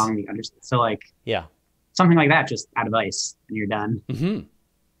rolled along the underside. So like something like that, just out of ice, and you're done. Mm-hmm.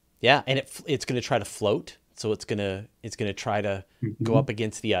 Yeah, and it's going to try to float, so it's going to try to go up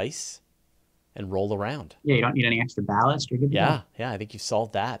against the ice and roll around. Yeah, you don't need any extra ballast. You're good. Yeah, I think you've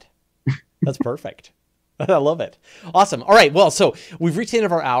solved that. That's perfect. I love it. Awesome. All right. Well, so we've reached the end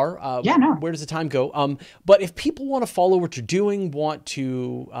of our hour. Where does the time go? But if people want to follow what you're doing, want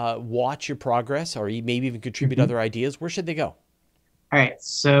to watch your progress, or maybe even contribute other ideas, where should they go? All right.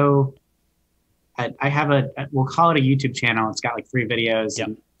 So I have we'll call it a YouTube channel. It's got like 3 videos.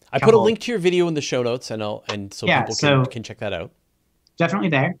 Yep. I put a link to your video in the show notes, so people can check that out. Definitely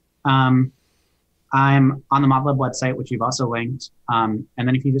there. I'm on the ModLab website, which you've also linked. And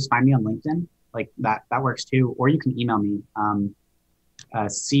then if you just find me on LinkedIn, like that works too. Or you can email me,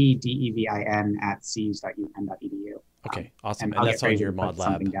 cdevin@cs.upenn.edu. Okay, awesome. And that's on your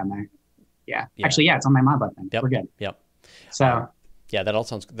ModLab. Down there. Yeah. Actually, it's on my ModLab thing. Yep. We're good. Yep. So yeah, that all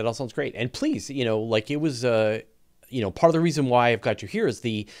sounds great. And please, like it was, part of the reason why I've got you here is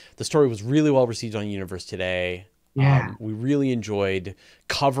the story was really well received on Universe Today. Yeah. We really enjoyed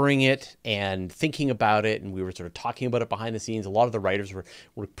covering it and thinking about it, and we were sort of talking about it behind the scenes. A lot of the writers were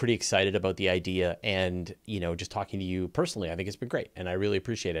pretty excited about the idea, and just talking to you personally, I think it's been great, and I really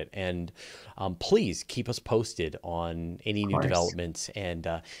appreciate it. And please keep us posted on any new developments, and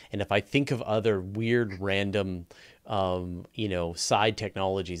if I think of other weird, random, side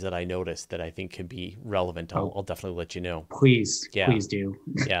technologies that I noticed that I think could be relevant, I'll definitely let you know. Please do.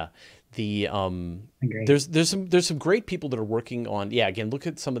 Yeah. There's some great people that are working on, again, look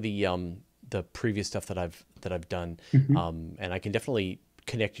at some of the previous stuff that I've done. And I can definitely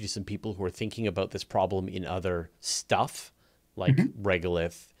connect you to some people who are thinking about this problem in other stuff like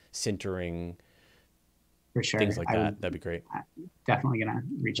regolith, sintering, for sure, things like that. That'd be great. Definitely gonna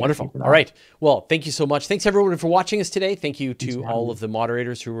reach Wonderful. out to you for that. All right. Well, thank you so much. Thanks everyone for watching us today. Thank you to all of the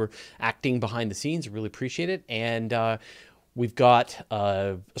moderators who were acting behind the scenes. Really appreciate it. And we've got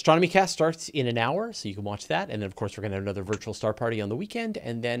Astronomy Cast starts in an hour, so you can watch that. And then, of course, we're going to have another virtual star party on the weekend,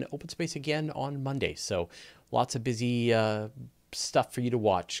 and then Open Space again on Monday. So lots of busy stuff for you to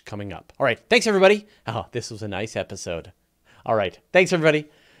watch coming up. All right. Thanks, everybody. Oh, this was a nice episode. All right. Thanks, everybody.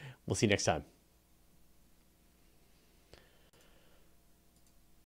 We'll see you next time.